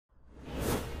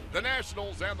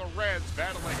Nationals and the Reds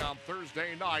battling on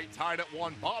Thursday night, tied at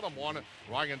 1, bottom 1.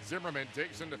 Ryan Zimmerman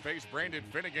takes in to face Brandon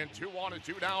Finnegan, 2 on and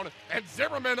 2 down, and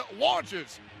Zimmerman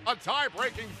launches a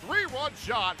tie-breaking 3-run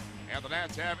shot, and the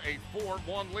Nats have a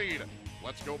 4-1 lead.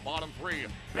 Let's go bottom 3.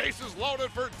 Bases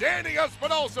loaded for Danny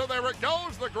Espinosa. There it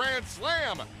goes, the grand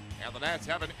slam. And the Nats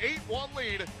have an 8-1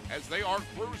 lead as they are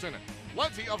cruising.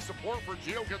 Plenty of support for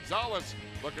Gio Gonzalez,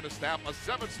 looking to snap a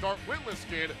 7-start winless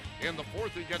skid in the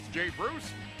 4th against Jay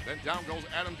Bruce. Then down goes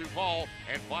Adam Duvall,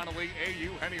 and finally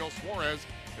Eugenio Suarez.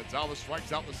 Gonzalez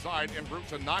strikes out the side and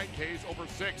Bruce a 9 Ks over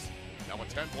 6. Now a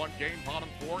 10-1 game, bottom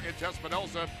 4. It's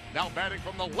Espinosa now batting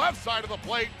from the left side of the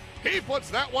plate. He puts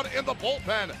that one in the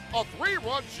bullpen. A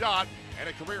 3-run shot and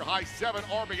a career-high 7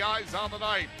 RBIs on the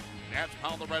night. Nats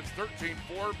pound the Reds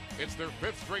 13-4. It's their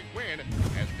 5th straight win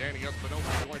as Danny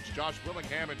Espinosa joins Josh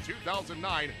Willingham in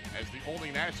 2009 as the only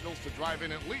Nationals to drive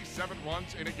in at least 7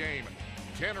 runs in a game.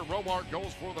 Tanner Romart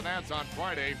goes for the Nats on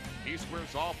Friday. He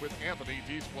squares off with Anthony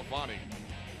DeSclafani.